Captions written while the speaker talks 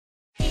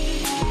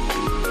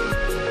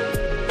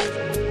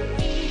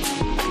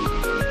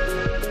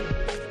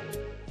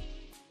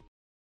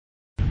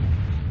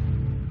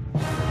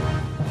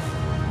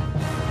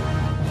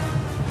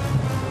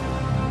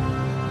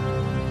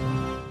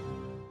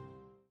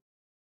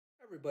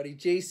Everybody,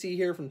 JC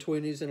here from Toy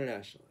News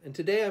International, and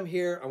today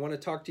I want to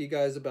talk to you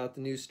guys about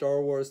the new Star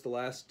Wars The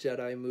Last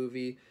Jedi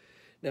movie.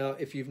 Now,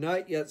 if you've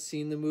not yet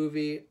seen the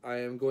movie,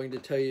 I am going to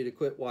tell you to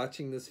quit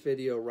watching this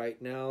video right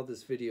now.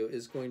 This video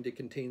is going to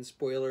contain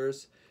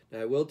spoilers. Now,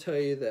 I will tell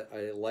you that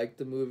I like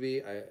the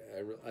movie.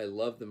 I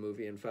love the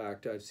movie. In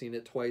fact, I've seen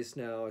it twice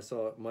now. I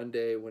saw it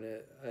Monday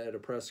at a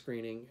press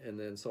screening, and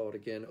then saw it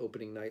again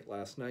opening night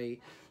last night.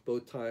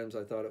 Both times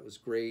I thought it was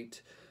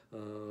great.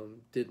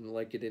 Didn't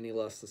like it any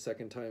less the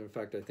second time. In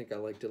fact, I think I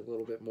liked it a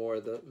little bit more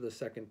the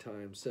second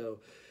time. So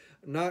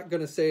I'm not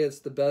going to say it's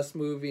the best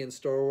movie in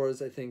Star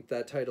Wars. I think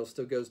that title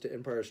still goes to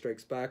Empire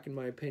Strikes Back in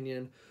my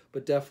opinion,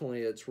 but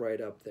definitely it's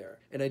right up there.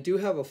 And I do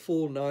have a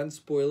full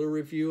non-spoiler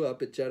review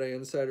up at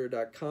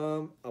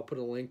JediInsider.com. I'll put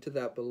a link to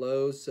that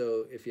below,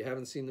 so if you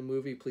haven't seen the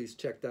movie, please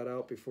check that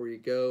out before you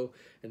go.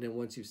 And then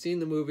once you've seen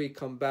the movie,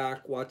 come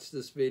back, watch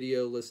this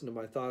video, listen to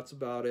my thoughts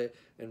about it,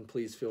 and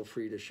please feel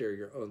free to share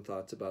your own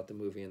thoughts about the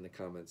movie in the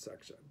comments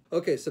section.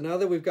 Okay, so now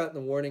that we've gotten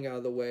the warning out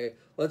of the way,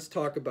 let's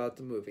talk about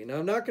the movie. Now,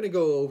 I'm not going to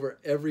go over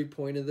every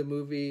point of the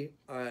movie.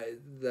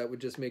 That would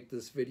just make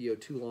this video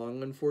too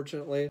long,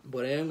 unfortunately.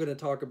 But I am going to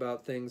talk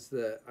about things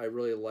that I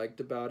really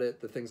liked about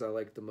it, the things I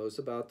liked the most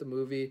about the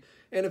movie,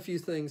 and a few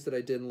things that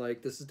I didn't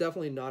like. This is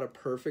definitely not a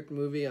perfect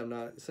movie. I'm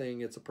not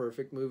saying it's a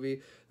perfect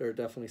movie. There are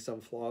definitely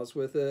some flaws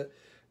with it.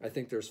 I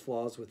think there's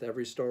flaws with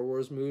every Star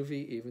Wars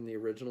movie, even the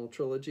original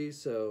trilogy.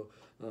 So,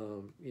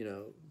 you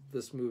know,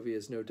 this movie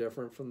is no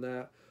different from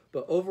that.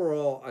 But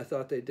overall, I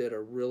thought they did a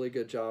really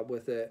good job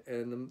with it.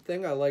 And the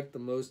thing I liked the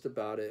most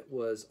about it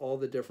was all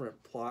the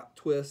different plot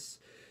twists.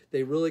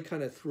 They really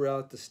kind of threw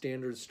out the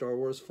standard Star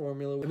Wars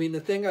formula. I mean, the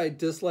thing I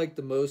disliked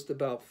the most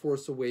about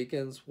Force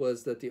Awakens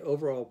was that the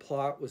overall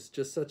plot was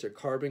just such a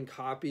carbon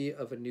copy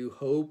of A New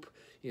Hope.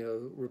 You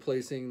know,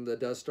 replacing the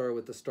Death Star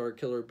with the Star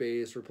Killer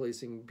base,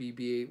 replacing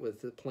BB-8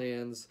 with the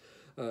plans,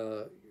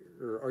 or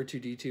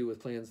R2-D2 with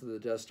plans of the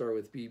Death Star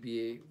with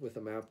BB-8 with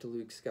a map to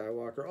Luke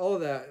Skywalker. All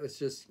of that was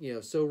just, you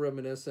know, so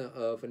reminiscent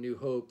of A New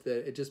Hope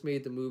that it just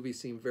made the movie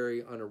seem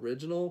very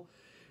unoriginal.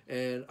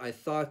 And I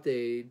thought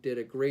they did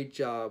a great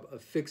job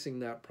of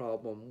fixing that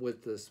problem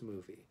with this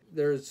movie.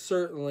 There's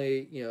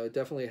certainly, you know, it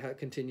definitely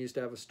continues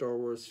to have a Star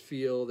Wars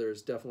feel.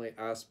 There's definitely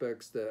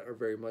aspects that are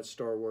very much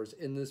Star Wars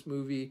in this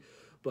movie.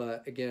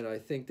 But again, I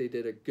think they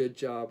did a good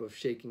job of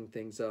shaking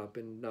things up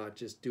and not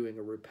just doing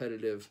a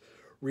repetitive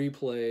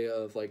replay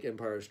of like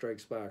Empire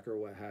Strikes Back or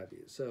what have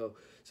you. So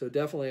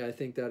definitely I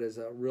think that is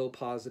a real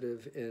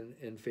positive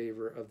in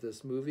favor of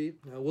this movie.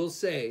 I will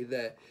say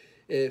that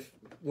if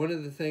one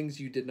of the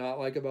things you did not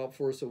like about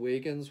Force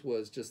Awakens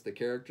was just the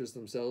characters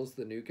themselves,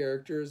 the new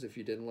characters, if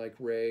you didn't like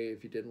Rey,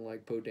 if you didn't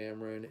like Poe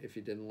Dameron, if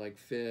you didn't like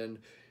Finn,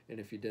 and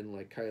if you didn't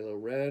like Kylo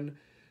Ren,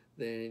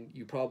 then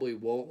you probably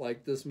won't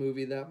like this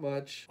movie that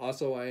much.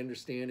 Also, I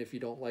understand if you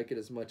don't like it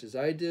as much as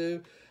I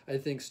do. I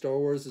think Star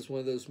Wars is one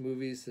of those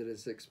movies that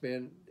has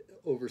expanded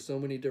over so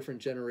many different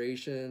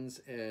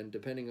generations, and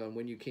depending on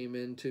when you came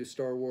into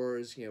Star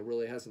Wars, you know,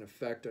 really has an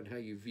effect on how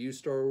you view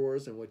Star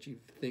Wars and what you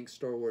think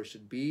Star Wars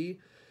should be.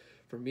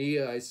 For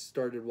me, I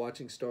started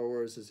watching Star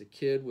Wars as a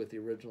kid with the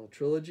original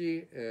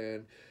trilogy,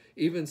 and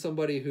even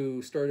somebody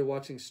who started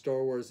watching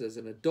Star Wars as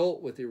an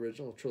adult with the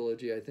original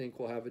trilogy, I think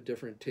will have a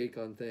different take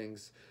on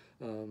things.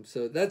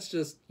 So that's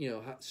just, you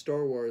know,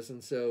 Star Wars,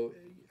 and so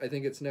I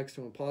think it's next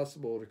to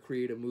impossible to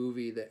create a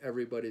movie that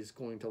everybody's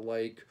going to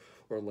like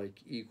or like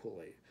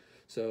equally.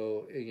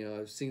 So, you know,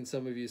 I've seen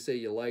some of you say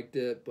you liked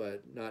it,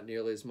 but not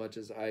nearly as much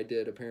as I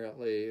did,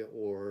 apparently,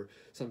 or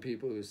some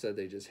people who said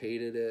they just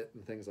hated it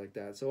and things like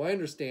that. So I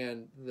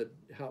understand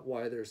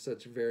why there's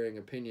such varying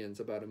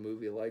opinions about a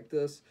movie like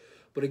this.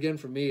 But again,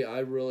 for me, I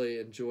really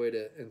enjoyed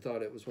it and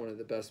thought it was one of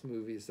the best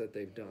movies that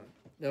they've done.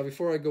 Now,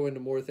 before I go into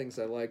more things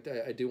I liked,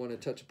 I do want to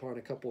touch upon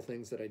a couple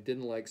things that I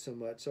didn't like so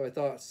much. So I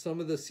thought some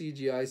of the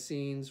CGI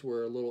scenes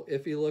were a little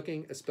iffy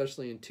looking,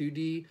 especially in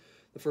 2D.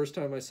 The first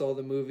time I saw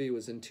the movie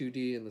was in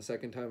 2D, and the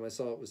second time I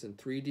saw it was in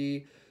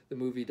 3D. The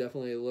movie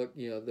definitely looked,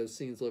 you know, those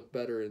scenes look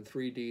better in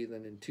 3D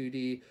than in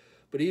 2D.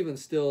 But even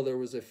still, there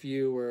was a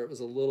few where it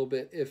was a little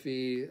bit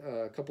iffy.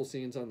 A couple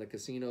scenes on the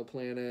casino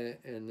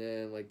planet, and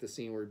then like the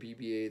scene where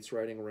BB-8's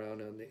riding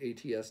around on the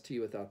AT-ST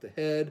without the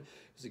head. It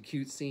was a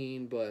cute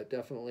scene, but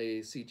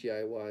definitely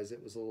CGI-wise,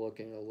 it was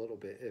looking a little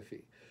bit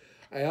iffy.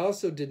 I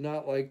also did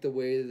not like the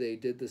way they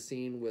did the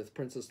scene with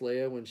Princess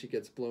Leia when she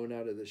gets blown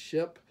out of the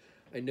ship.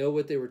 I know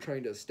what they were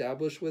trying to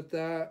establish with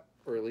that,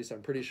 or at least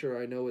I'm pretty sure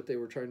I know what they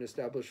were trying to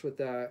establish with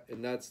that,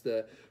 and that's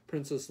that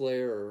Princess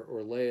Leia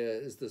or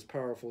Leia is this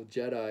powerful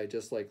Jedi,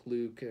 just like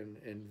Luke and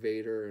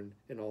Vader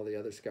and all the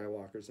other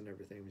Skywalkers and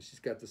everything. I mean, she's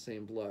got the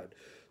same blood.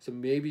 So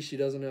maybe she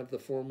doesn't have the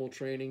formal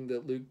training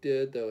that Luke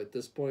did, though at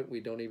this point we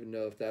don't even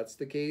know if that's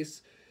the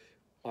case.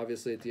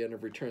 Obviously, at the end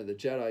of Return of the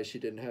Jedi, she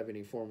didn't have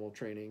any formal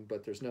training,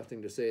 but there's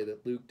nothing to say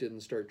that Luke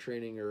didn't start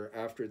training her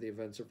after the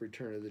events of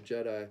Return of the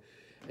Jedi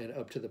and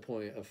up to the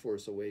point of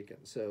Force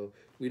Awakens. So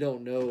we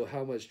don't know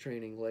how much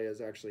training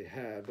Leia's actually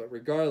had, but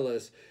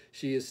regardless,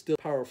 she is still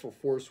a powerful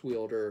Force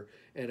wielder,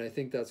 And I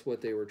think that's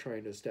what they were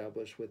trying to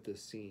establish with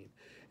this scene.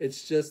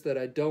 It's just that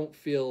I don't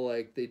feel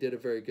like they did a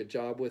very good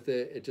job with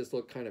it. It just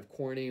looked kind of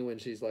corny when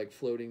she's like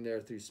floating there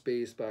through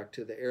space back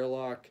to the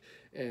airlock.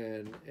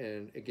 And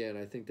again,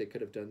 I think they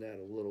could have done that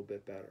a little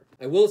bit better.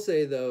 I will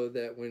say though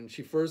that when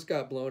she first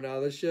got blown out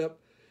of the ship,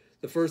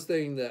 the first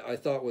thing that I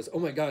thought was, oh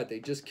my God, they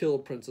just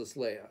killed Princess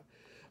Leia.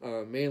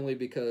 Mainly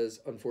because,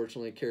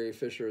 unfortunately, Carrie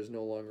Fisher is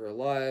no longer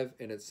alive,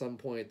 and at some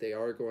point they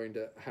are going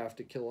to have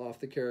to kill off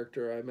the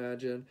character, I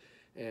imagine.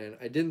 And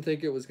I didn't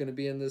think it was going to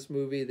be in this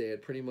movie. They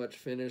had pretty much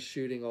finished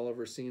shooting all of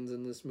her scenes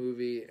in this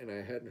movie, and I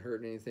hadn't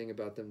heard anything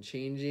about them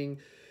changing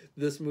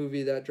this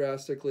movie that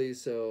drastically,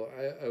 so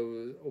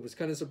I was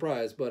kind of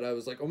surprised, but I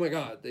was like, oh my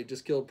God, they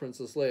just killed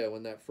Princess Leia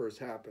when that first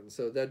happened.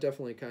 So that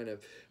definitely kind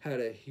of had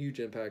a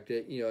huge impact.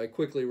 I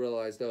quickly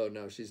realized, oh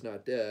no, she's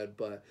not dead,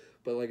 but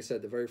like I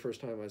said, the very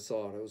first time I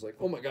saw it, I was like,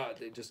 oh my God,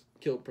 they just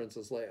killed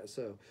Princess Leia.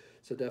 So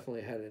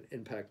definitely had an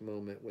impact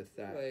moment with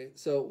that. Right.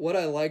 So what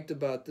I liked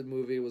about the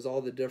movie was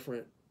all the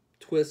different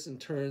twists and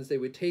turns. They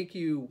would take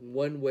you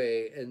one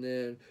way and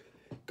then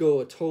go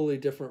a totally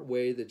different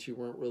way that you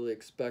weren't really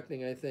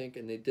expecting, I think,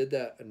 and they did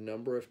that a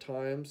number of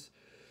times.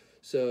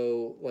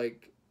 So,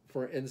 like,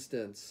 for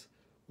instance,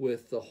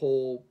 with the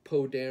whole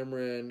Poe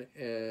Dameron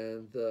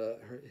and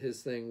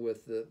his thing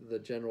with the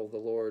general, the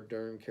Laura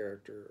Dern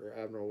character, or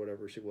Admiral,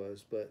 whatever she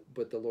was,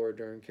 but the Laura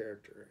Dern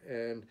character,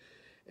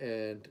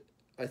 and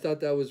I thought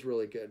that was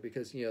really good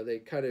because they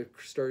kind of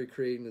started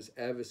creating this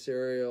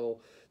adversarial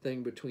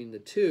thing between the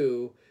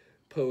two.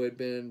 Poe had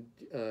been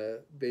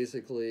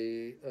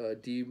basically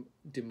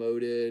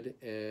demoted,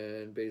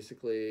 and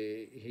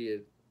basically he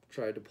had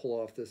tried to pull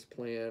off this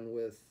plan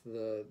with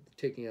the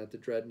taking out the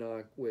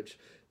Dreadnought, which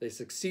they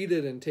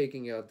succeeded in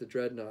taking out the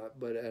Dreadnought,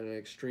 but at an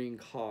extreme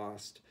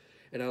cost.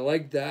 And I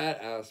like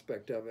that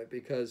aspect of it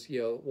because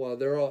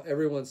while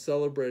everyone's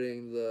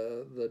celebrating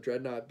the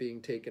Dreadnought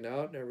being taken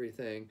out and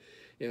everything,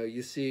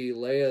 you see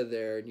Leia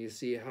there, and you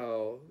see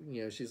how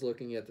she's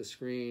looking at the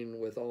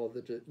screen with all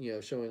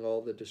the showing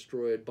all the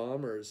destroyed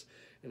bombers,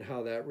 and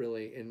how that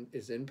really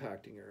is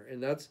impacting her.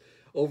 And that's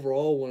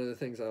overall one of the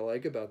things I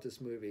like about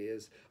this movie.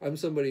 Is I'm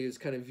somebody who's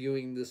kind of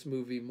viewing this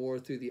movie more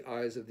through the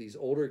eyes of these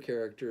older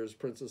characters,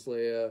 Princess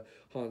Leia,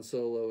 Han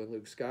Solo, and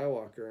Luke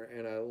Skywalker,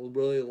 and I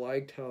really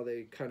liked how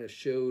they kind of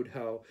showed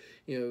how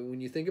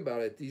when you think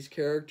about it, these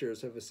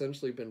characters have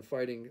essentially been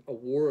fighting a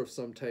war of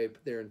some type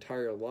their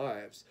entire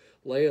lives.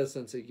 Leia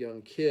since a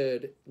young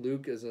kid,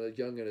 Luke as a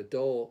young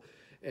adult,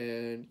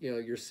 and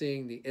you're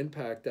seeing the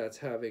impact that's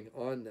having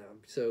on them.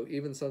 So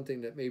even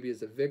something that maybe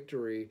is a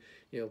victory,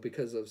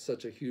 because of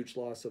such a huge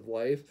loss of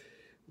life,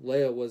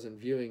 Leia wasn't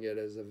viewing it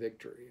as a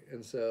victory.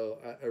 And so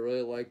I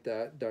really like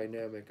that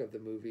dynamic of the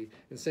movie.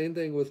 And same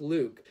thing with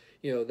Luke.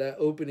 That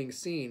opening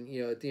scene,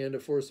 at the end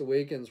of Force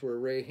Awakens where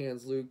Rey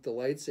hands Luke the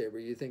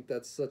lightsaber, you think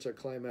that's such a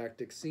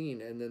climactic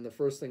scene. And then the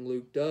first thing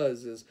Luke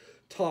does is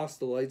toss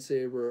the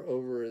lightsaber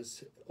over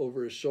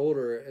his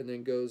shoulder, and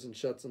then goes and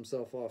shuts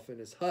himself off in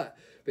his hut,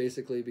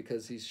 basically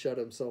because he's shut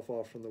himself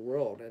off from the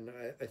world. And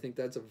I think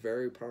that's a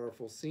very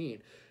powerful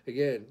scene.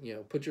 Again,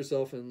 put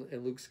yourself in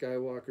Luke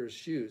Skywalker's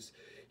shoes.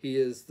 He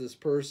is this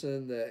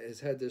person that has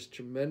had this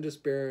tremendous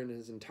bear in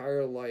his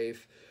entire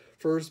life,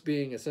 first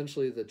being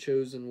essentially the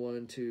chosen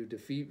one to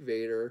defeat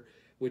Vader,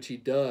 which he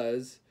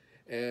does,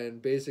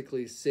 and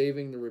basically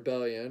saving the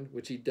rebellion,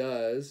 which he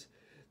does,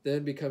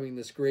 then becoming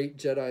this great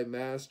Jedi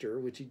Master,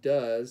 which he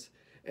does,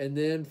 and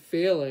then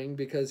failing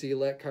because he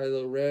let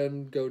Kylo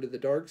Ren go to the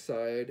dark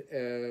side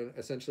and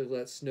essentially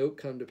let Snoke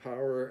come to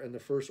power and the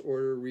First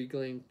Order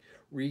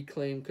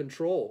reclaim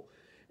control.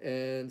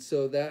 And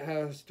so that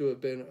has to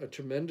have been a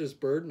tremendous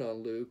burden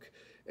on Luke.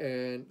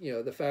 And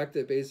the fact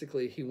that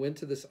basically he went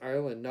to this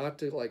island not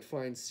to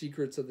find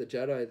secrets of the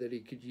Jedi that he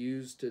could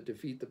use to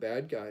defeat the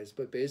bad guys,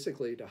 but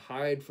basically to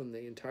hide from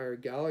the entire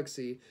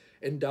galaxy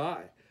and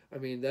die. I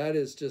mean, that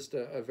is just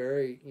a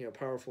very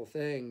powerful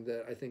thing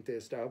that I think they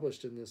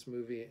established in this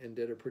movie and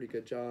did a pretty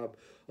good job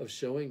of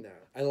showing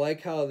that. I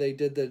like how they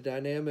did the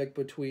dynamic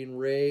between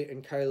Rey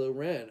and Kylo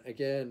Ren.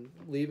 Again,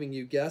 leaving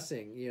you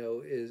guessing,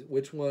 is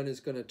which one is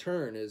going to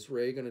turn? Is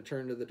Rey going to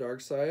turn to the dark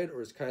side,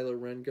 or is Kylo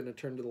Ren going to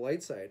turn to the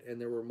light side? And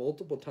there were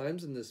multiple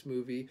times in this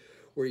movie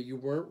where you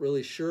weren't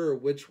really sure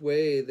which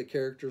way the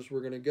characters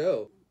were going to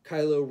go.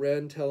 Kylo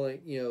Ren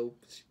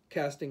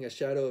casting a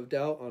shadow of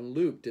doubt on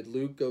Luke. Did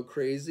Luke go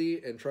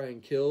crazy and try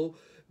and kill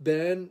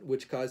Ben,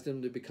 which caused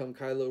him to become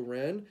Kylo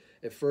Ren?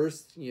 At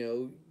first,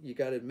 you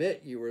got to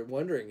admit, you were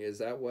wondering, is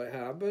that what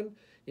happened?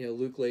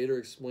 Luke later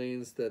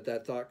explains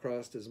that thought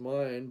crossed his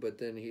mind, but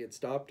then he had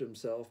stopped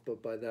himself.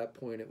 But by that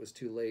point, it was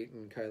too late,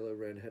 and Kylo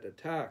Ren had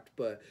attacked.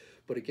 But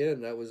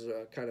again, that was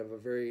kind of a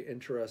very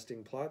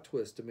interesting plot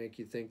twist to make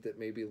you think that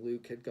maybe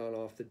Luke had gone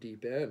off the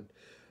deep end.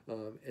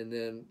 And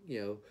then,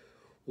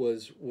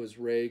 was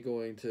Rey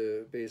going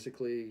to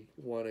basically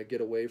want to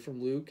get away from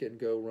Luke and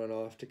go run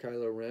off to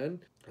Kylo Ren?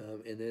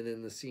 And then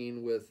in the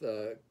scene with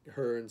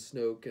her and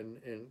Snoke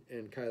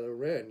and Kylo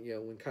Ren,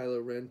 when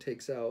Kylo Ren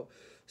takes out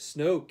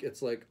Snoke,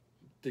 it's like,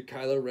 did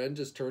Kylo Ren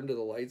just turn to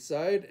the light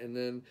side? And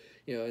then,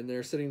 and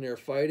they're sitting there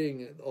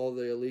fighting all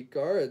the elite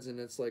guards, and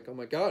it's like, oh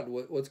my God,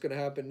 what's going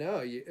to happen now?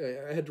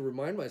 I had to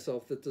remind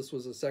myself that this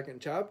was a second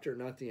chapter,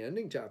 not the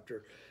ending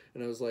chapter.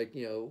 And I was like,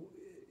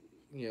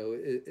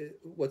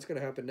 what's going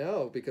to happen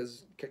now?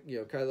 Because,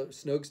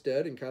 Snoke's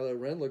dead, and Kylo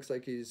Ren looks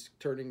like he's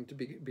turning to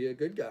be a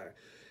good guy.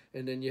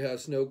 And then you have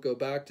Snoke go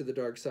back to the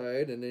dark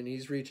side, and then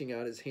he's reaching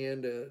out his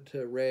hand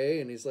to Rey,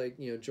 and he's like,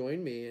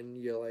 join me.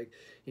 And you're like,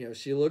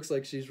 she looks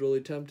like she's really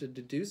tempted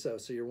to do so.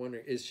 So you're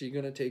wondering, is she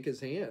going to take his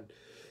hand?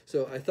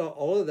 So I thought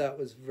all of that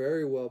was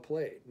very well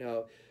played.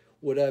 Now,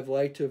 would I've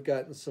liked to have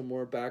gotten some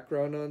more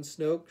background on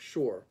Snoke?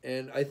 Sure.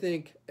 And I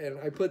think, and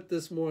I put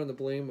this more on the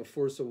blame of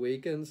Force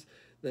Awakens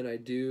than I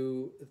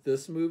do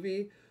this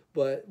movie.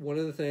 But one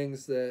of the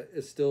things that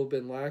has still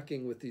been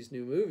lacking with these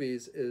new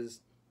movies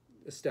is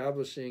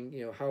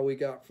establishing, how we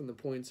got from the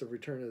points of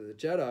Return of the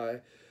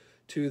Jedi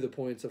to the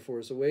points of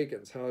Force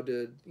Awakens. How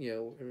did,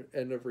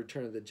 end of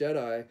Return of the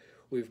Jedi,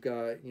 we've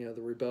got, the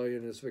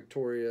rebellion is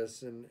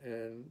victorious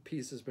and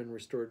peace has been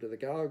restored to the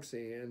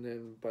galaxy. And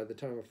then by the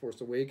time of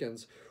Force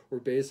Awakens, we're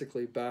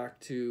basically back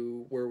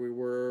to where we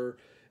were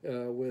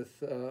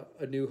with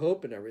A New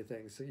Hope and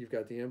everything. So you've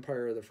got the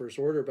Empire of the First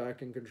Order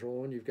back in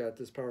control, and you've got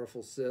this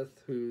powerful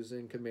Sith who's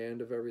in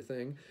command of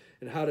everything.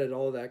 And how did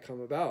all that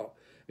come about?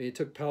 I mean, it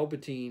took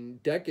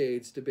Palpatine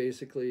decades to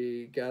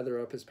basically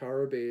gather up his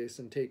power base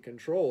and take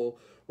control,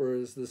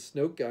 whereas the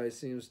Snoke guy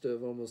seems to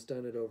have almost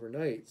done it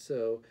overnight.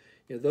 So,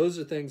 those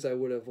are things I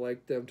would have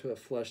liked them to have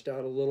fleshed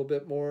out a little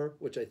bit more,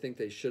 which I think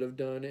they should have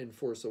done in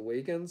Force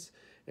Awakens,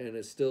 and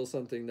is still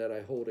something that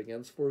I hold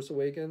against Force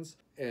Awakens.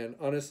 And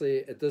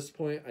honestly, at this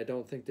point, I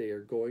don't think they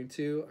are going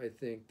to. I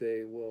think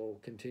they will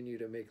continue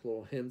to make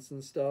little hints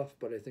and stuff,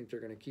 but I think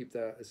they're going to keep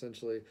that,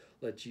 essentially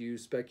let you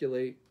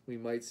speculate. We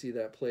might see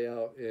that play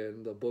out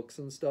in the books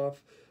and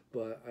stuff,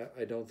 but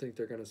I don't think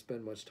they're going to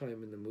spend much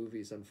time in the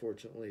movies,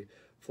 unfortunately,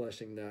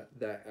 fleshing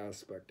that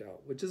aspect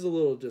out, which is a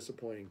little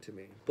disappointing to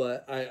me.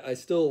 But I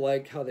still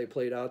like how they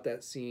played out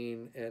that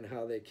scene and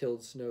how they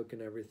killed Snoke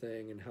and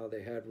everything, and how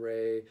they had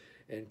Rey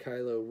and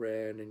Kylo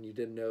Ren, and you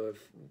didn't know if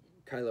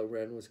Kylo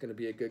Ren was going to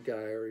be a good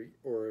guy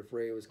or if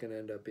Rey was going to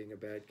end up being a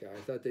bad guy.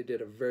 I thought they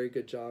did a very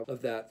good job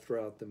of that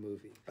throughout the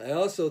movie. I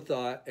also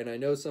thought, and I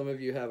know some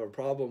of you have a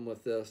problem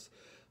with this,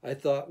 I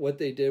thought what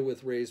they did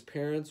with Rey's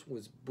parents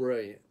was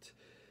brilliant.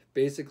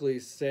 Basically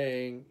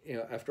saying,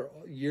 after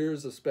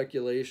years of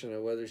speculation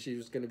of whether she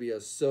was going to be a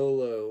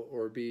Solo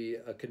or be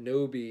a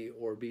Kenobi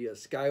or be a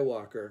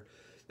Skywalker,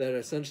 that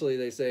essentially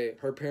they say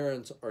her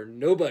parents are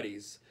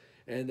nobodies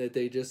and that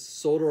they just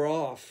sold her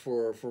off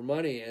for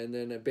money and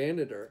then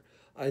abandoned her,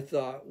 I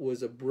thought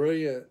was a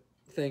brilliant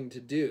thing to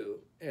do,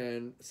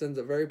 and sends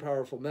a very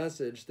powerful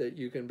message that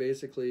you can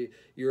basically,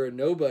 you're a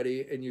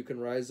nobody and you can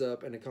rise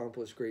up and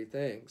accomplish great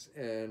things.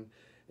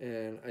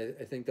 And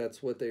I think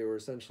that's what they were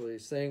essentially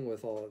saying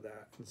with all of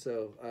that. And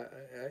so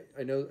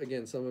I know,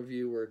 again, some of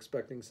you were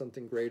expecting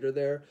something greater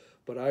there,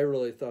 but I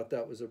really thought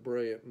that was a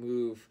brilliant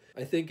move.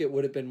 I think it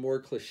would have been more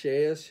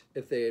cliche-ish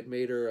if they had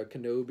made her a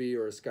Kenobi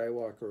or a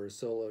Skywalker or a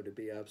Solo, to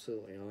be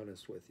absolutely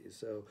honest with you.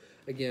 So,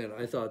 again,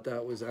 I thought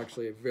that was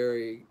actually a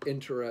very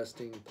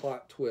interesting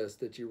plot twist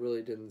that you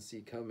really didn't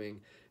see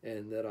coming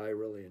and that I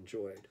really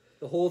enjoyed.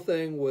 The whole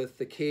thing with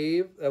the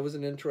cave, that was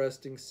an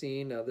interesting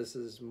scene. Now, this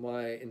is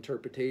my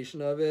interpretation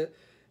of it,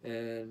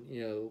 and,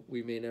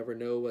 we may never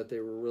know what they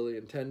were really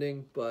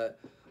intending, but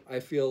I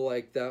feel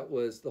like that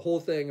was, the whole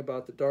thing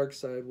about the dark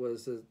side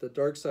was that the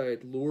dark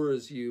side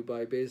lures you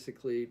by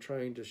basically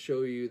trying to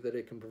show you that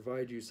it can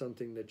provide you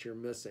something that you're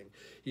missing.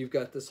 You've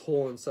got this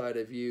hole inside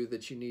of you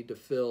that you need to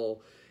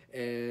fill,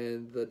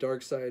 and the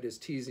dark side is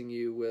teasing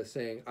you with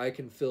saying, I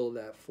can fill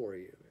that for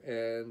you.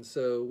 And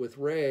so with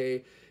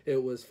Rey,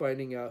 it was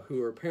finding out who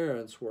her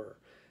parents were.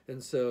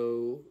 And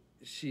so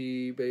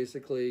she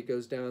basically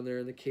goes down there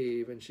in the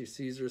cave and she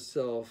sees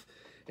herself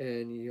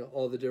and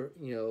all the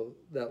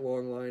that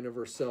long line of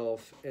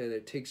herself, and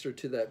it takes her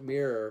to that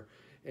mirror,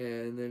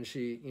 and then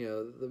she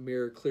the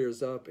mirror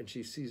clears up and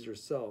she sees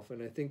herself.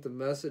 And I think the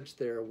message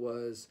there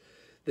was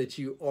that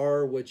you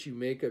are what you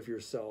make of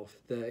yourself,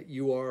 that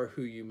you are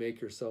who you make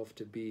yourself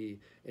to be,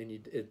 and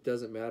it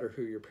doesn't matter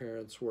who your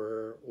parents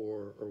were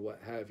or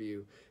what have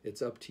you.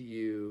 It's up to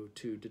you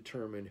to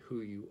determine who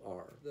you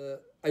are.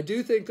 I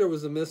do think there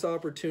was a missed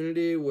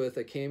opportunity with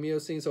a cameo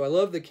scene. So I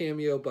love the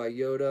cameo by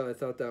Yoda. I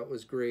thought that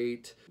was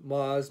great.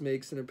 Maz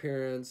makes an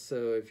appearance,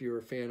 so if you were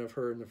a fan of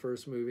her in the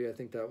first movie, I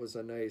think that was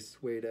a nice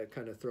way to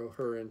kind of throw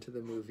her into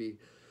the movie.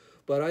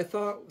 But I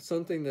thought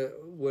something that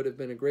would have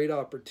been a great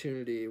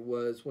opportunity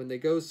was when they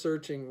go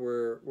searching,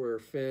 where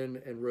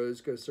Finn and Rose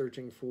go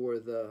searching for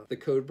the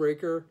code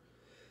breaker,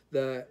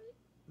 that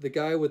the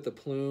guy with the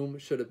plume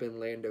should have been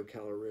Lando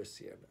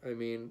Calrissian. I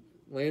mean,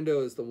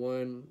 Lando is the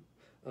one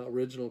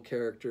original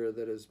character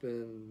that has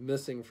been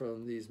missing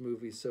from these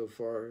movies so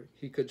far.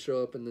 He could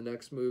show up in the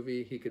next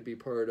movie. He could be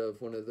part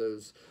of one of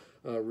those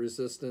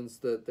resistance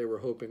that they were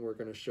hoping were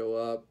going to show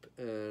up,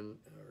 and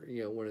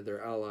one of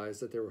their allies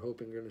that they were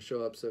hoping were going to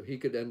show up. So he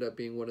could end up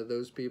being one of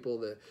those people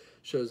that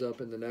shows up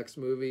in the next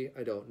movie.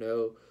 I don't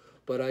know.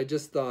 But I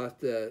just thought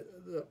that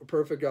the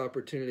perfect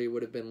opportunity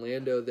would have been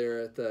Lando there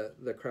at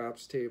the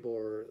craps table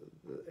or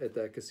at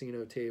that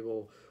casino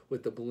table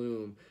with the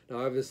Bloom.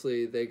 Now,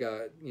 obviously, they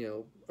got,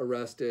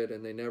 arrested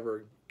and they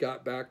never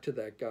got back to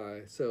that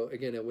guy. So,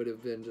 again, it would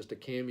have been just a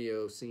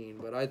cameo scene.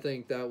 But I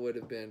think that would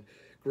have been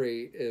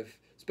great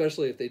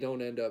especially if they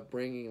don't end up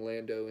bringing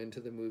Lando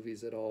into the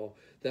movies at all.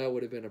 That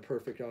would have been a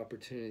perfect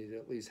opportunity to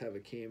at least have a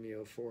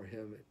cameo for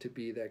him to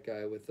be that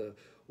guy with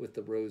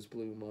the rose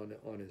bloom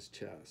on his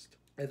chest.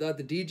 I thought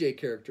the DJ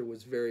character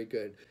was very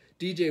good.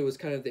 DJ was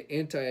kind of the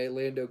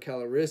anti-Lando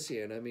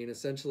Calrissian. I mean,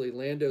 essentially,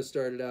 Lando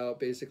started out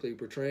basically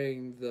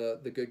portraying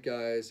the good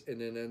guys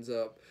and then ends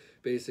up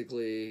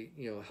basically,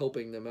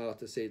 helping them out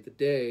to save the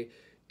day.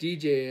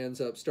 DJ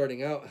ends up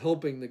starting out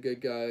helping the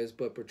good guys,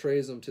 but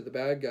portrays them to the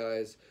bad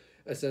guys,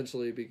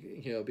 essentially,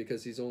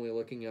 because he's only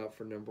looking out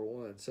for number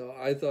one. So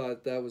I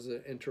thought that was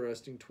an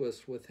interesting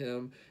twist with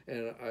him,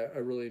 and I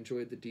really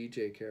enjoyed the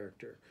DJ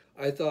character.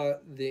 I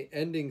thought the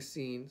ending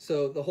scene,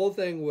 so the whole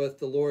thing with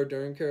the Laura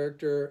Dern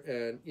character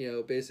and,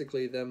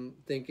 basically them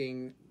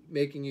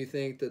making you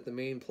think that the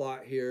main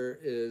plot here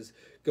is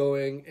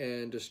going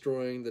and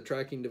destroying the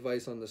tracking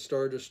device on the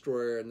Star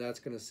Destroyer, and that's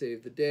going to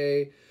save the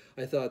day.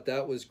 I thought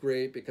that was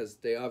great because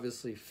they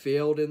obviously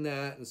failed in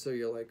that, and so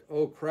you're like,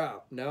 oh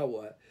crap, now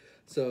what?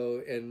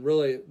 So, and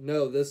really,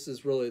 no, this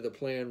is really the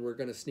plan. We're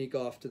going to sneak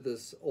off to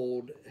this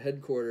old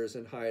headquarters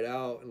and hide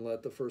out and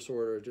let the First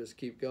Order just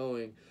keep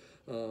going.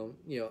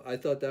 I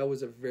thought that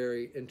was a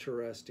very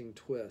interesting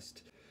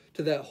twist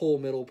to that whole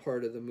middle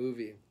part of the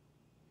movie.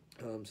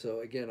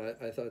 So again,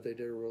 I thought they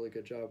did a really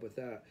good job with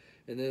that.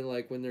 And then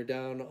like when they're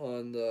down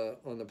on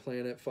the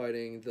planet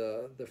fighting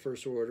the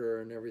First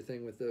Order and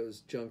everything with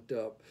those junked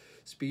up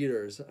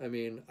speeders, I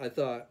mean, I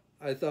thought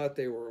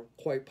they were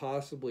quite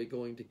possibly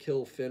going to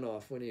kill Finn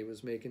off when he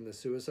was making the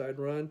suicide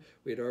run.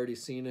 We had already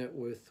seen it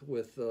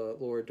with the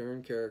Laura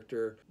Dern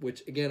character,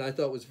 which again I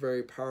thought was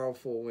very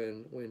powerful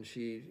when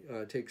she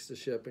takes the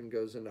ship and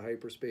goes into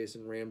hyperspace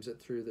and rams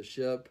it through the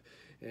ship.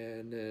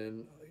 And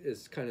then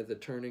it's kind of the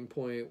turning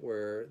point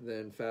where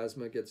then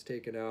Phasma gets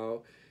taken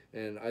out.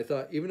 And I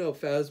thought, even though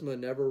Phasma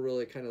never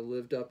really kind of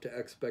lived up to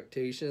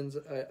expectations,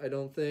 I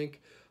don't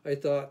think, I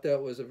thought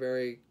that was a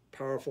very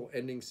powerful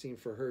ending scene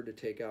for her to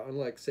take out.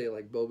 Unlike, say,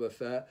 like Boba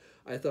Fett,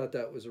 I thought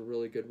that was a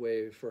really good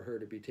way for her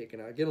to be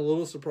taken out. Again, a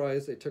little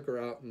surprised they took her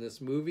out in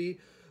this movie,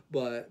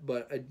 but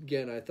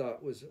again, I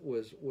thought was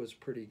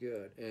pretty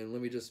good. And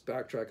let me just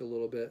backtrack a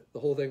little bit. The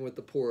whole thing with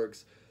the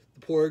Porgs.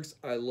 The Porgs,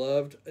 I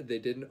loved. They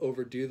didn't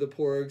overdo the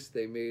Porgs.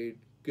 They made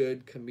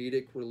good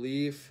comedic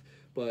relief,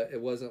 but it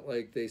wasn't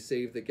like they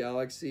saved the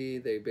galaxy.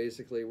 They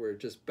basically were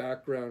just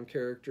background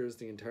characters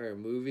the entire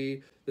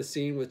movie. The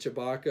scene with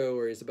Chewbacca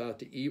where he's about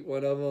to eat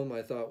one of them,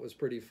 I thought was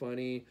pretty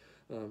funny.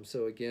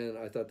 So again,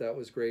 I thought that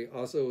was great.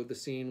 Also, the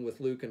scene with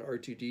Luke and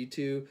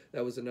R2-D2,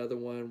 that was another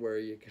one where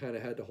you kind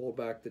of had to hold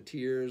back the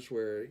tears,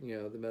 where,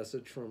 the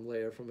message from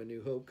Leia from A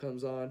New Hope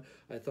comes on.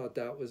 I thought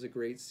that was a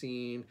great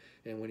scene.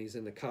 And when he's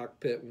in the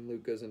cockpit, when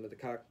Luke goes into the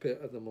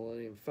cockpit of the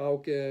Millennium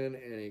Falcon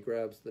and he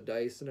grabs the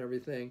dice and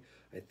everything,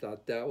 I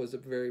thought that was a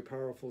very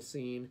powerful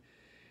scene.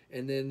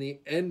 And then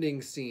the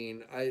ending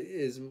scene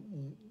is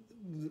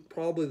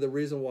probably the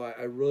reason why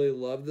I really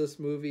love this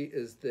movie,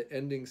 is the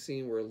ending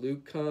scene where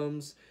Luke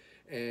comes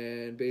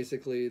and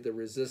basically the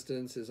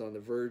Resistance is on the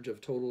verge of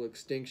total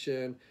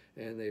extinction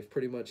and they've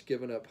pretty much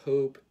given up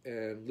hope,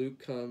 and Luke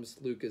comes.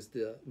 Luke is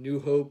the New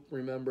Hope,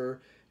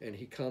 remember, and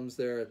he comes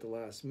there at the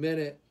last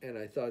minute, and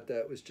I thought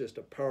that was just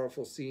a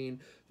powerful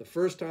scene. The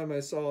first time I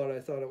saw it, I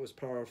thought it was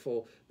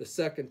powerful. The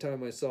second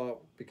time I saw it,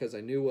 because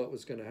I knew what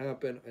was going to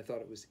happen, I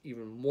thought it was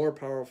even more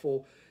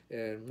powerful,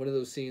 and one of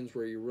those scenes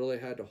where you really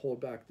had to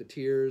hold back the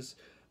tears.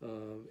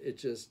 It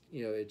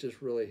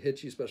just really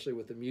hits you, especially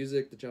with the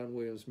music, the John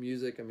Williams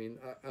music. I mean,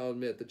 I'll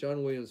admit, the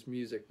John Williams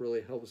music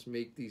really helps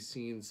make these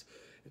scenes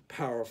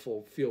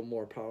powerful, feel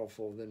more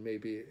powerful than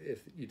maybe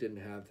if you didn't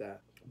have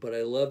that. But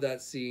I love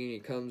that scene. He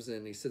comes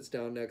in, he sits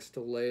down next to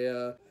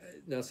Leia.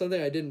 Now,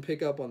 something I didn't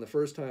pick up on the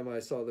first time I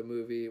saw the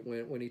movie,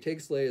 when he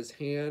takes Leia's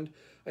hand,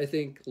 I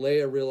think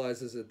Leia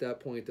realizes at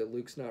that point that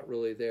Luke's not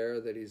really there,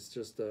 that he's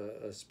just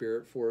a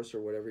spirit force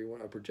or whatever you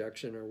want, a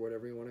projection or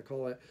whatever you want to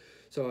call it.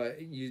 So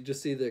you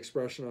just see the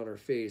expression on her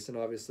face, and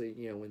obviously,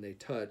 when they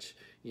touch,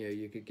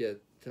 you could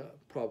get to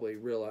probably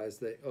realize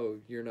that, oh,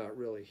 you're not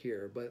really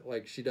here. But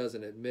like, she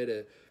doesn't admit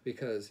it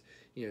because,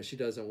 she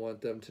doesn't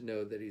want them to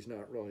know that he's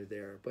not really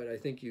there. But I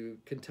think you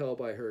can tell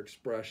by her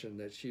expression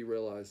that she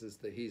realizes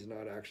that he's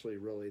not actually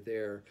really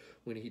there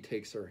when he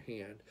takes her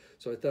hand.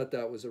 So I thought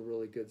that was a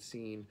really good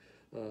scene.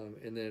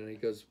 And then he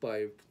goes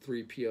by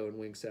 3PO and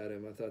winks at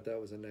him. I thought that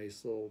was a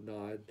nice little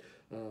nod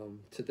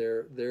to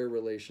their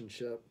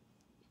relationship.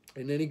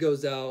 And then he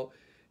goes out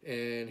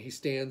and he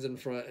stands in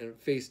front and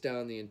face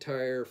down the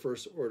entire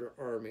First Order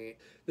army.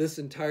 This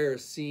entire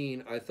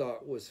scene I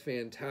thought was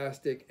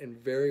fantastic and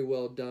very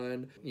well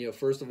done.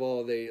 First of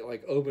all, they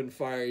like open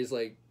fire. He's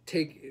like,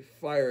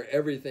 fire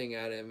everything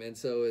at him. And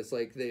so it's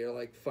like they are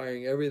like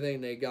firing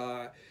everything they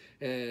got.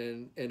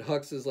 And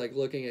Hux is like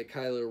looking at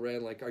Kylo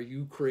Ren like, are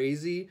you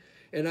crazy?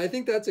 And I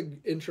think that's an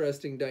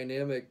interesting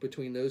dynamic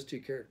between those two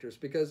characters,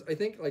 because I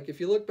think, like, if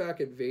you look back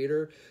at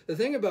Vader, the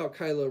thing about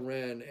Kylo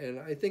Ren, and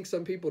I think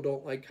some people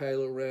don't like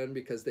Kylo Ren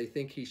because they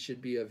think he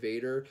should be a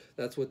Vader.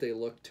 That's what they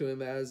look to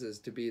him as, is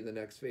to be the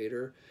next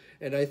Vader.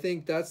 And I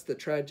think that's the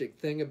tragic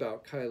thing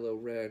about Kylo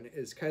Ren,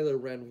 is Kylo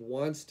Ren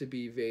wants to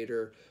be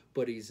Vader,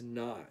 but he's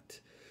not.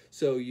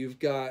 So you've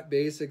got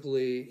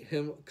basically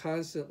him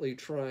constantly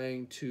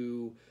trying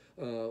to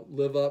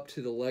live up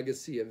to the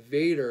legacy of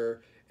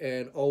Vader,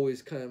 and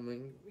always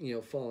coming,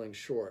 falling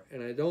short.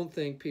 And I don't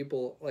think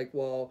people, like,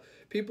 while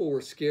people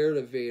were scared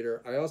of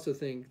Vader, I also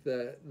think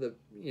that the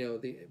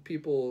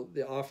people,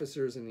 the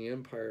officers in the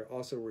Empire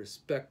also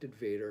respected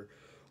Vader,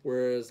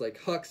 whereas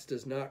like Hux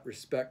does not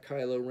respect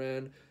Kylo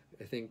Ren.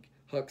 I think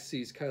Hux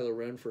sees Kylo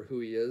Ren for who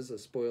he is, a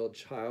spoiled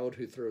child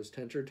who throws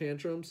temper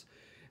tantrums.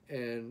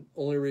 And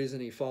only reason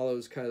he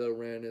follows Kylo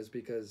Ren is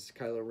because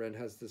Kylo Ren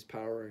has this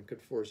power and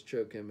could force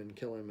choke him and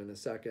kill him in a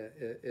second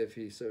if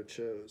he so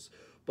chose.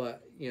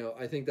 But,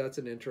 I think that's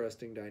an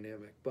interesting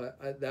dynamic.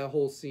 But that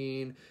whole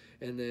scene,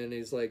 and then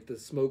he's like, the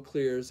smoke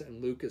clears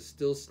and Luke is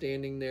still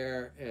standing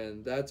there,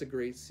 and that's a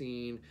great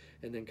scene.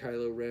 And then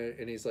Kylo Ren,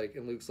 and he's like,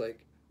 and Luke's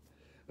like,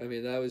 I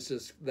mean, that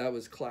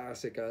was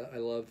classic. I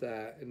love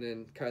that. And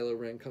then Kylo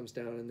Ren comes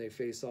down and they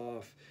face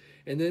off.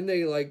 And then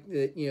they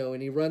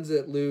and he runs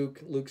at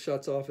Luke. Luke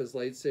shuts off his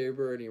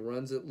lightsaber and he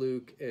runs at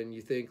Luke. And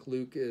you think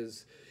Luke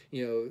is,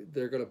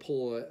 they're going to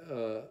pull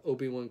a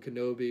Obi-Wan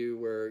Kenobi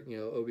where,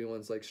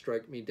 Obi-Wan's like,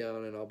 strike me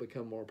down and I'll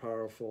become more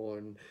powerful.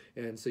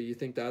 And so you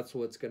think that's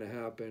what's going to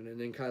happen. And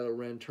then Kylo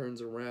Ren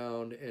turns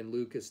around and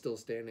Luke is still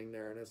standing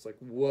there. And it's like,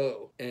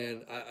 whoa.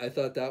 And I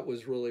thought that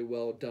was really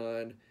well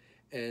done.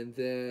 And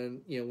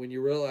then, when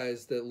you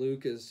realize that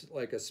Luke is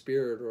like a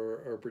spirit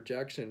or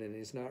projection and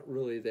he's not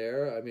really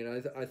there, I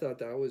mean, I thought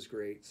that was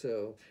great.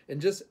 So,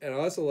 and I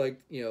also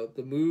liked,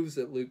 the moves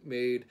that Luke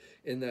made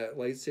in that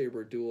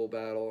lightsaber duel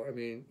battle. I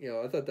mean,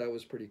 I thought that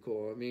was pretty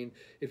cool. I mean,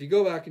 if you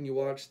go back and you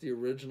watch the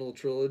original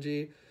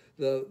trilogy,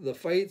 the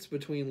fights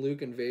between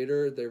Luke and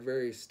Vader, they're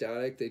very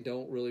static. They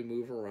don't really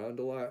move around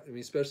a lot. I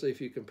mean, especially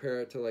if you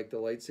compare it to like the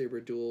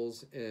lightsaber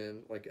duels in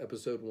like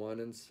episode 1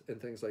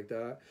 and things like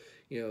that.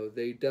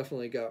 They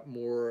definitely got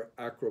more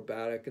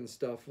acrobatic and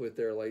stuff with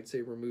their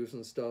lightsaber moves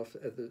and stuff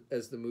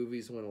as the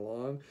movies went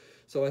along.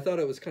 So I thought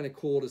it was kind of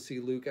cool to see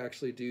Luke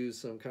actually do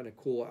some kind of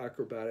cool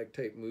acrobatic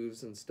type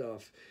moves and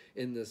stuff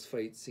in this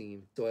fight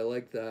scene. So I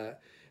like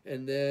that.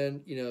 And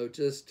then,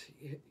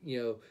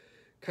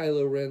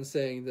 Kylo Ren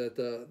saying that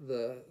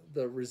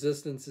the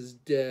Resistance is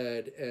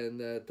dead, and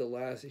that the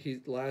last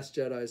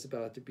Jedi is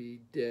about to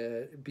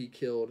be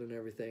killed and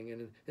everything,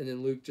 and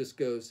then Luke just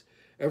goes,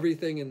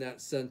 everything in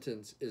that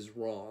sentence is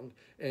wrong,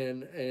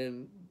 and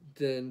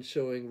then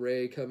showing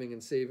Rey coming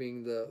and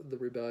saving the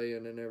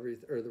rebellion and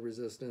the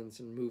Resistance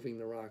and moving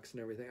the rocks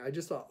and everything. I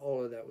just thought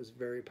all of that was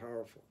very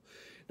powerful.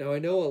 Now I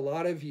know a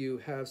lot of you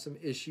have some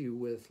issue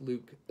with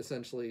Luke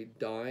essentially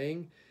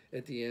dying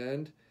at the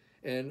end.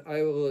 And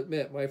I will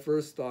admit, my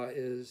first thought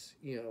is,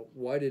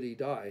 why did he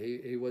die?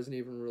 He wasn't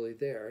even really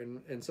there.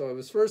 And so I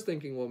was first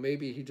thinking, well,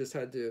 maybe he just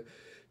had to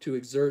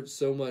exert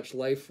so much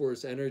life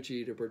force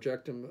energy to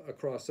project him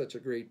across such a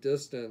great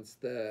distance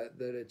that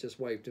it just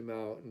wiped him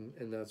out,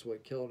 and that's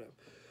what killed him.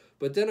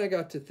 But then I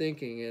got to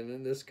thinking,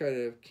 and this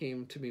kind of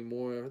came to me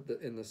more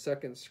in the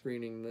second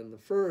screening than the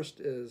first,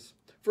 is,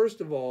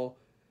 first of all,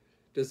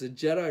 does a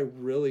Jedi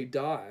really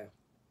die?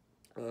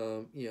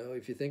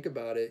 If you think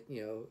about it,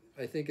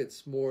 I think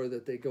it's more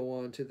that they go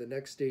on to the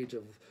next stage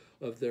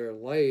of their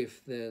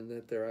life than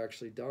that they're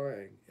actually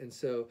dying. And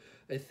so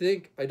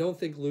I don't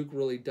think Luke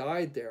really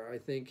died there. I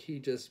think he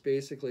just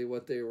basically,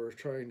 what they were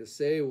trying to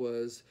say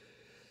was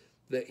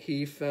that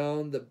he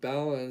found the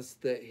balance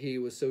that he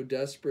was so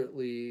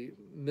desperately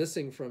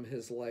missing from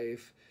his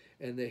life,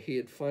 and that he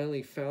had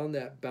finally found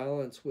that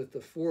balance with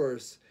the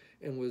Force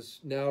and was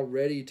now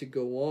ready to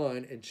go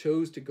on, and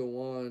chose to go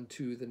on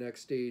to the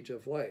next stage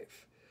of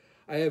life.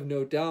 I have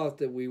no doubt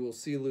that we will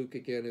see Luke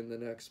again in the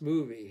next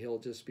movie. He'll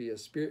just be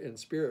in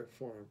spirit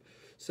form.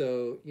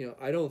 So,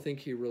 I don't think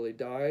he really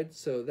died.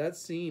 So that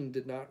scene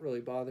did not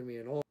really bother me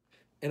at all.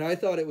 And I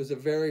thought it was a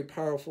very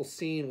powerful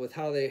scene with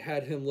how they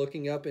had him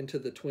looking up into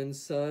the twin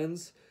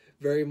suns,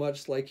 very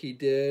much like he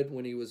did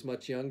when he was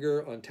much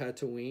younger on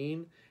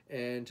Tatooine.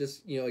 And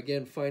just,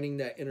 again, finding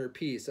that inner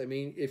peace. I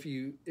mean, if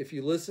you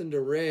listen to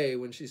Rey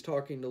when she's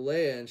talking to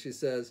Leia, and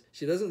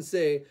she doesn't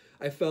say,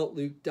 I felt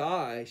Luke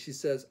die. She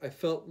says, I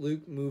felt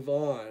Luke move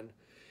on.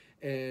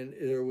 And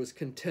there was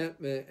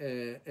contentment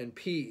and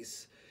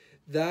peace.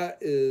 That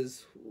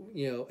is,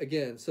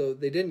 again, so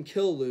they didn't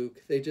kill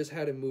Luke. They just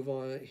had him move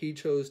on. He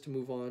chose to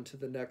move on to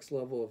the next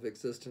level of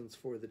existence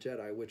for the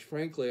Jedi, which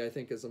frankly I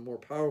think is a more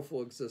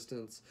powerful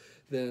existence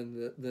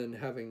than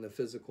having the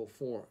physical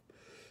form.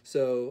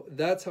 So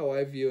that's how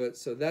I view it.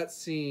 So that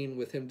scene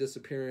with him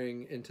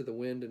disappearing into the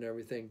wind and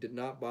everything did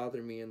not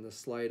bother me in the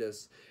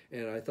slightest.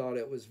 And I thought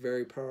it was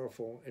very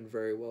powerful and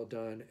very well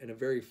done, and a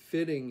very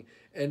fitting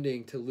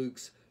ending to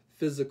Luke's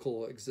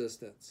physical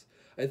existence.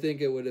 I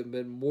think it would have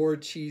been more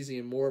cheesy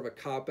and more of a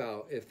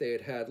cop-out if they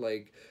had had,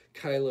 like,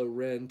 Kylo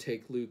Ren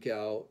take Luke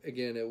out.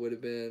 Again, it would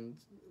have been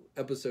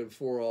episode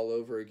 4 all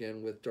over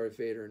again with Darth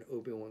Vader and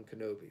Obi-Wan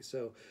Kenobi.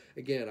 So,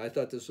 again, I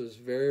thought this was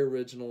very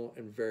original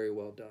and very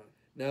well done.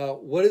 Now,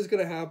 what is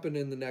going to happen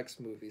in the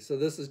next movie? So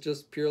this is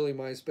just purely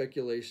my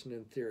speculation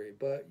and theory,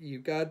 but you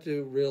got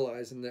to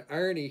realize, and the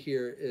irony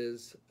here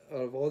is,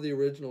 out of all the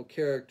original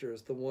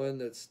characters, the one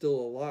that's still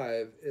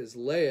alive is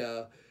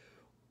Leia,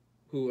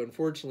 who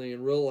unfortunately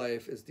in real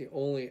life is the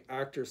only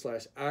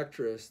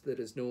actor/actress that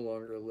is no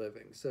longer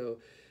living. So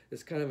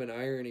it's kind of an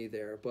irony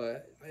there.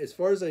 But as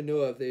far as I know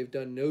of, they've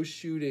done no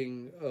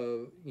shooting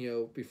of,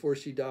 before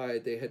she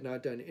died, they had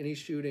not done any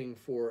shooting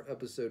for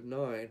episode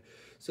 9.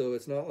 So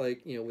it's not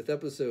like, with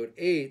episode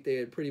 8, they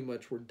had pretty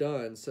much were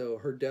done. So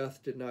her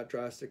death did not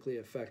drastically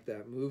affect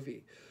that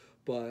movie.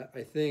 But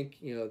I think,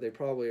 they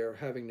probably are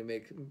having to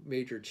make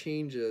major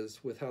changes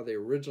with how they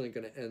were originally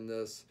going to end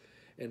this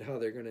and how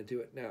they're going to do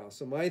it now.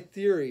 So my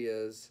theory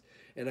is,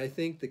 and I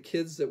think the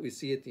kids that we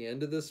see at the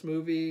end of this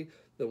movie,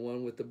 the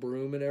one with the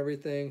broom and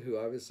everything, who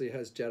obviously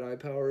has Jedi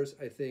powers,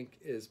 I think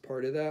is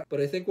part of that.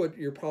 But I think what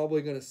you're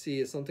probably going to see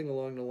is something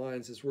along the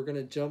lines is we're going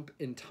to jump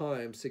in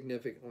time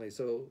significantly.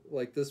 So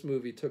like this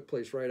movie took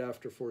place right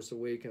after Force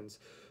Awakens.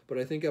 But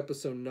I think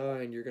episode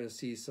 9, you're going to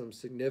see some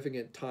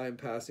significant time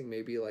passing,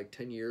 maybe like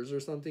 10 years or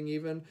something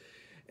even.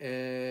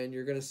 And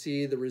you're going to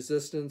see the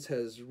Resistance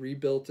has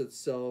rebuilt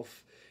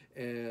itself.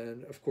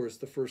 And of course,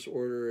 the First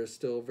Order is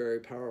still very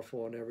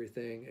powerful and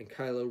everything. And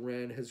Kylo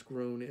Ren has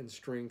grown in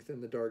strength in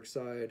the dark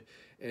side.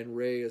 And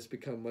Rey has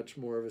become much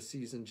more of a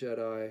seasoned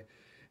Jedi,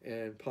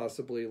 and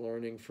possibly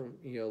learning from,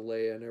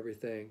 Leia and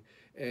everything.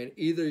 And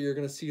either you're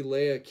going to see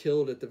Leia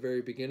killed at the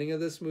very beginning of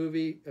this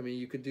movie. I mean,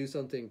 you could do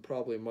something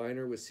probably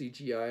minor with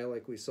CGI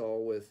like we saw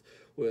with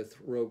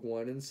Rogue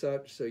One and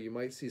such. So you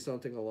might see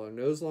something along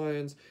those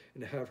lines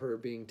and have her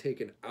being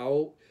taken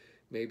out,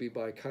 maybe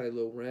by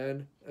Kylo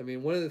Ren. I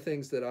mean, one of the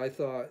things that I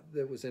thought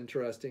that was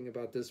interesting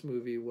about this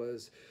movie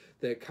was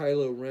that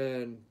Kylo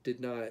Ren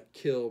did not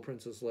kill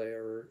Princess Leia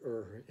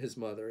or his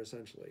mother,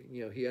 essentially.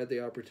 He had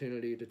the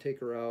opportunity to take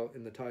her out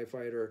in the TIE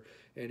fighter,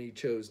 and he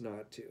chose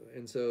not to.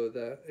 And so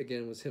that,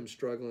 again, was him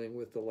struggling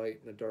with the light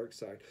and the dark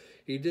side.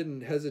 He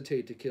didn't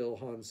hesitate to kill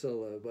Han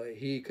Solo, but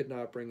he could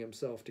not bring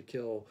himself to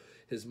kill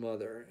his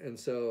mother. And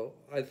so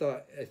I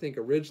think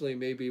originally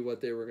maybe what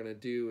they were going to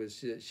do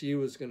is she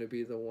was going to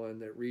be the one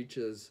that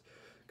reaches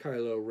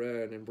Kylo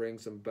Ren and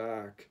brings him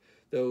back.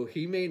 Though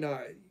he may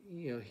not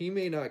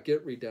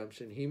get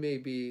redemption. He may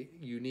be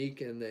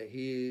unique in that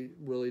he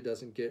really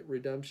doesn't get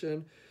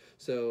redemption.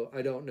 So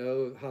I don't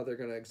know how they're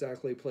going to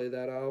exactly play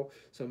that out.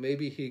 So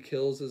maybe he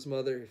kills his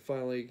mother. He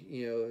finally,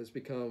 has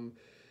become,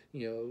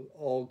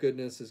 all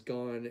goodness is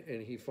gone,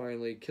 and he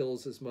finally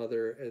kills his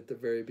mother at the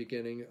very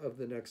beginning of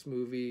the next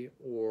movie,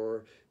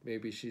 or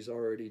maybe she's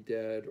already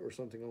dead or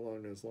something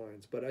along those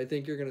lines. But I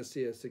think you're going to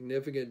see a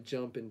significant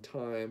jump in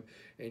time,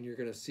 and you're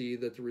going to see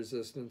that the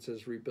Resistance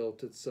has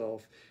rebuilt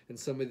itself, and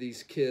some of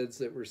these kids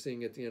that we're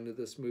seeing at the end of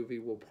this movie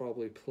will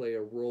probably play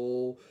a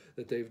role,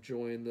 that they've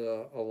joined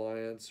the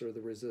Alliance or the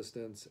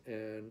Resistance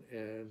and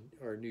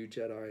are new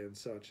Jedi and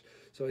such.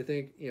 So I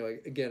think,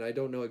 again, I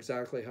don't know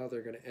exactly how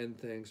they're going to end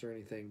things or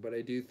anything, but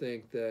I do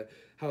think that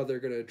how they're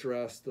going to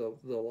address the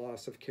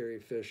loss of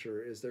Carrie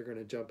Fisher is they're going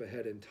to jump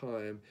ahead in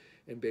time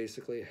and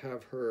basically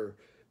have her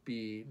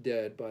be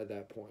dead by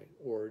that point,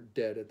 or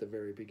dead at the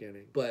very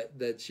beginning, but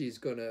that she's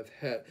going to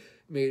have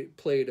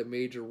played a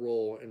major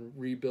role in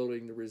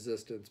rebuilding the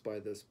Resistance by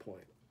this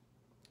point.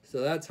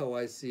 So that's how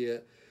I see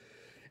it.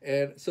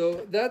 And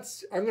so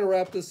I'm going to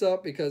wrap this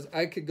up because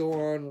I could go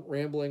on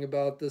rambling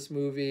about this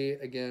movie.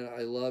 Again,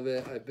 I love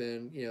it. I've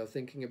been,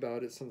 thinking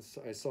about it since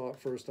I saw it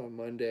first on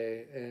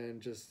Monday, and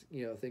just,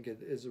 think it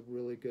is a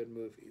really good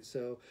movie.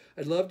 So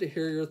I'd love to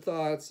hear your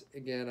thoughts.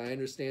 Again, I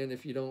understand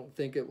if you don't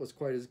think it was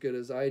quite as good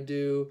as I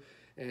do.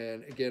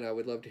 And again, I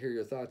would love to hear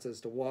your thoughts as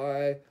to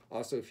why.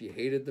 Also, if you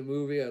hated the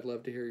movie, I'd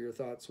love to hear your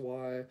thoughts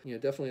why.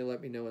 Definitely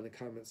let me know in the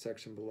comments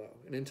section below.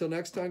 And until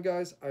next time,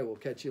 guys, I will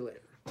catch you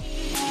later.